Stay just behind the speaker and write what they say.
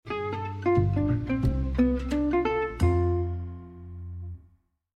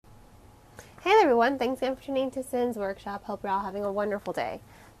everyone. Thanks again for tuning to Sin's Workshop. Hope you're all having a wonderful day.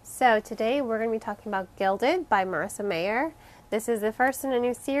 So today we're going to be talking about Gilded by Marissa Meyer. This is the first in a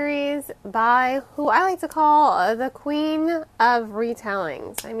new series by who I like to call the queen of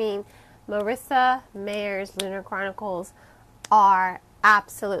retellings. I mean, Marissa Meyer's Lunar Chronicles are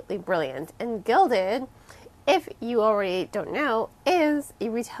absolutely brilliant. And Gilded, if you already don't know, is a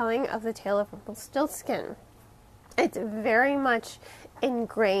retelling of the tale of Rumpelstiltskin. It's very much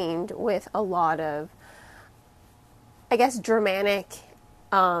ingrained with a lot of, I guess, dramatic,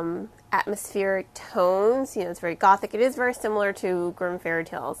 atmospheric tones. You know, it's very gothic. It is very similar to Grimm fairy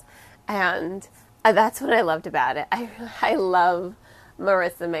tales. And that's what I loved about it. I love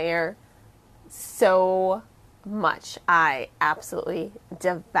Marissa Meyer so much. I absolutely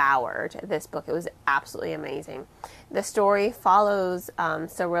devoured this book. It was absolutely amazing. The story follows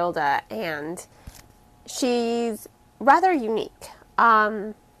Serilda, and she's rather unique.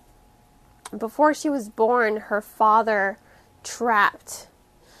 Before she was born, her father trapped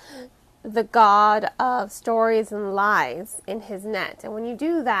the god of stories and lies in his net. And when you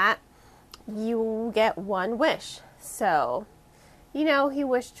do that, you get one wish. So, you know, he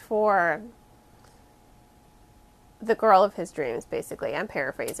wished for the girl of his dreams, basically. I'm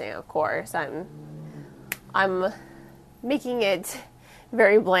paraphrasing, of course. I'm making it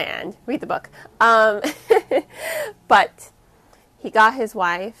very bland. Read the book. But he got his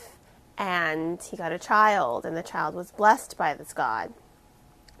wife, and he got a child, and the child was blessed by this god,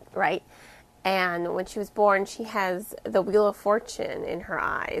 right? And when she was born, she has the Wheel of Fortune in her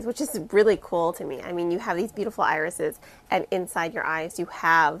eyes, which is really cool to me. I mean, you have these beautiful irises, and inside your eyes you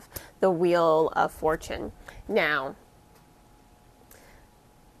have the Wheel of Fortune. Now,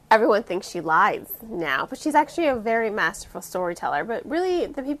 everyone thinks she lies now, but she's actually a very masterful storyteller. But really,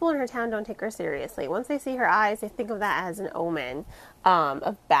 the people in her town don't take her seriously. Once they see her eyes, they think of that as an omen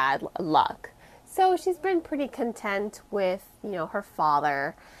of bad luck. So she's been pretty content with, you know, her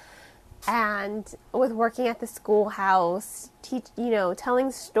father and with working at the schoolhouse,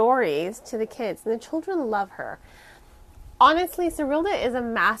 telling stories to the kids. And the children love her. Honestly, Serilda is a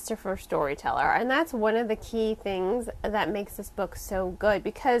masterful storyteller, and that's one of the key things that makes this book so good,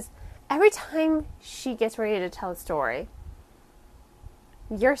 because every time she gets ready to tell a story,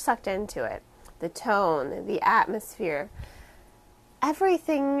 you're sucked into it. The tone, the atmosphere,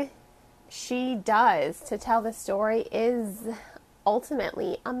 everything she does to tell the story is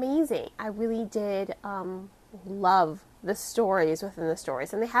ultimately amazing. I really did love the stories within the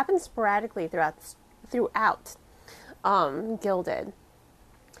stories, and they happen sporadically throughout Gilded.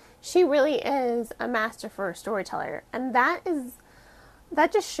 She really is a masterful storyteller, and that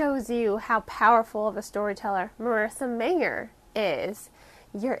just shows you how powerful of a storyteller Marissa Meyer is.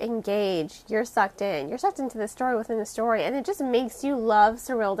 You're engaged, you're sucked into the story within the story, and it just makes you love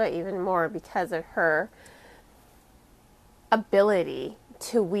Serilda even more because of her ability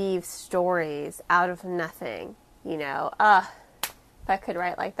to weave stories out of nothing. You know, if I could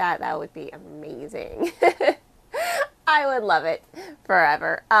write like that, that would be amazing. I would love it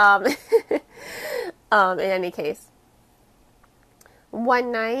forever. In any case,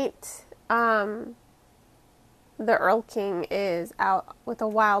 one night, the Earl King is out with a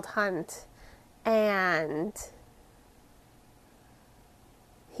wild hunt, and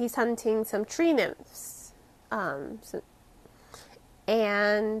he's hunting some tree nymphs. And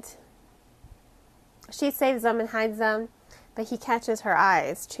she saves them and hides them, but he catches her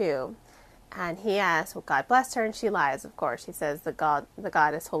eyes too. And he asks, well, God blessed her, and she lies, of course. She says the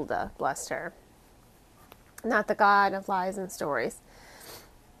goddess Hulda blessed her. Not the god of lies and stories.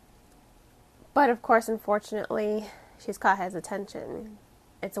 But, of course, unfortunately, she's caught his attention.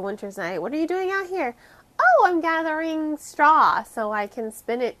 It's a winter's night. What are you doing out here? Oh, I'm gathering straw so I can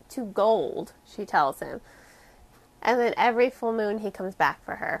spin it to gold, she tells him. And then every full moon, he comes back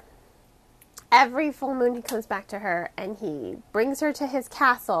for her. Every full moon, he comes back to her, and he brings her to his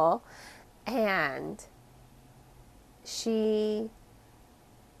castle, and she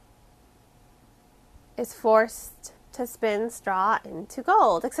is forced to spin straw into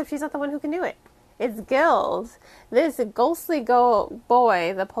gold, except she's not the one who can do it. It's Gild, this ghostly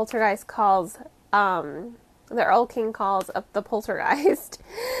boy the poltergeist calls, the Earl King calls up the poltergeist,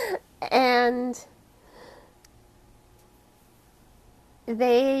 and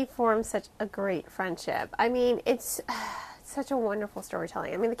they form such a great friendship. I mean, it's such a wonderful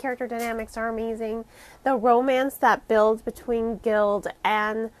storytelling. I mean, the character dynamics are amazing. The romance that builds between Gild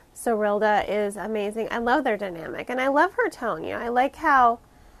and Serilda is amazing. I love their dynamic, and I love her tone. You know, I like how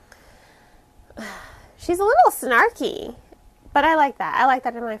she's a little snarky, but I like that. I like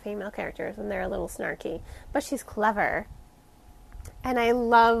that in my female characters when they're a little snarky. But she's clever, And I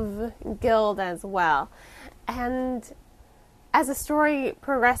love Gilded as well. And as the story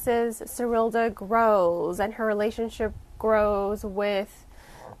progresses, Cyrilda grows and her relationship grows with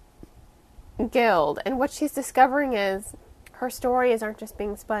Gilded. And what she's discovering is her stories aren't just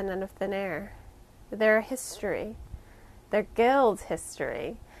being spun out of thin air. They're a history. They're Gilded's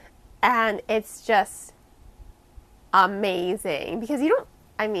history. And it's just amazing. Because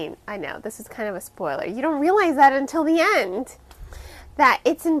I know this is kind of a spoiler. You don't realize that until the end. That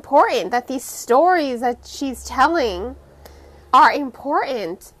it's important that these stories that she's telling are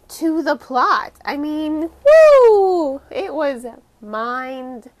important to the plot. I mean, woo! It was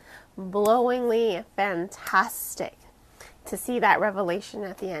mind-blowingly fantastic to see that revelation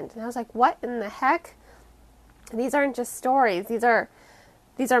at the end. And I was like, what in the heck? These aren't just stories. These are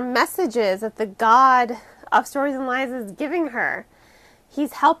messages that the God of Stories and Lies is giving her.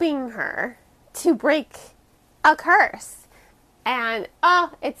 He's helping her to break a curse. And,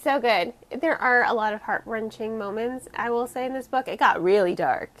 it's so good. There are a lot of heart-wrenching moments, I will say, in this book. It got really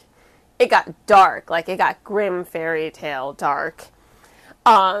dark. It got dark. Like, it got grim fairy tale dark.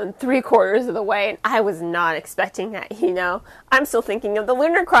 3/4 of the way, and I was not expecting that, I'm still thinking of the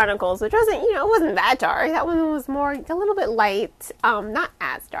Lunar Chronicles, which wasn't, it wasn't that dark. That one was more, a little bit light, not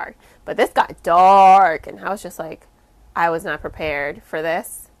as dark. But this got dark, and I was just like, I was not prepared for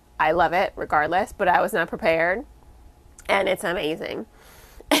this. I love it, regardless, but I was not prepared. And it's amazing.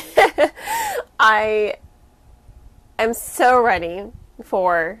 I am so ready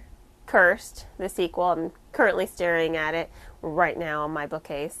for Cursed, the sequel. I'm currently staring at it right now on my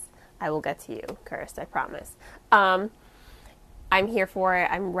bookcase. I will get to you, Cursed, I promise. I'm here for it.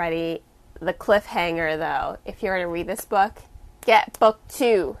 I'm ready. The cliffhanger, though, if you're going to read this book, get book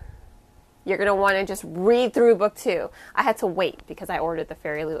 2. You're going to want to just read through book 2. I had to wait because I ordered the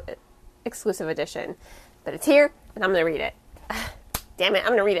Fairy Loot exclusive edition. But it's here, and I'm going to read it. Damn it,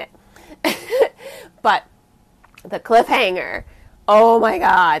 I'm going to read it. But the cliffhanger, oh my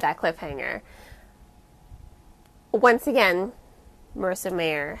God, that cliffhanger. Once again, Marissa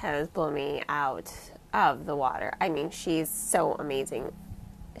Mayer has blown me out of the water. I mean, she's so amazing.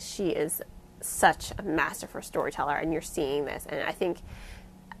 She is such a masterful storyteller, and you're seeing this. And I think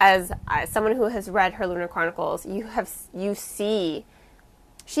as someone who has read her Lunar Chronicles, you see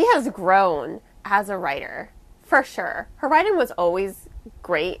she has grown as a writer, for sure. Her writing was always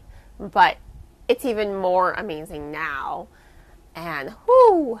great, but it's even more amazing now. And,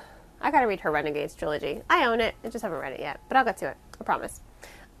 whoo, I gotta read her Renegades trilogy. I own it. I just haven't read it yet, but I'll get to it. I promise.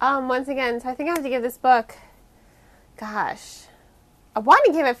 Once again, so I think I have to give this book, gosh, I want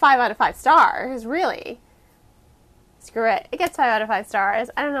to give it 5 out of 5 stars, really. Screw it. It gets 5 out of 5 stars.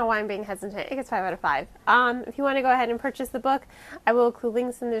 I don't know why I'm being hesitant. It gets 5 out of 5. If you want to go ahead and purchase the book, I will include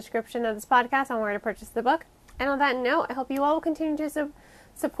links in the description of this podcast on where to purchase the book. And on that note, I hope you all will continue to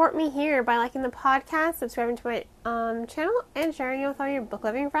support me here by liking the podcast, subscribing to my channel, and sharing it with all your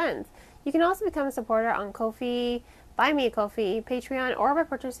book-loving friends. You can also become a supporter on Ko-fi, Buy Me a Ko-fi, Patreon, or by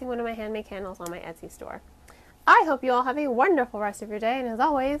purchasing one of my handmade candles on my Etsy store. I hope you all have a wonderful rest of your day, and as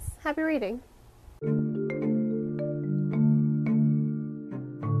always, happy reading.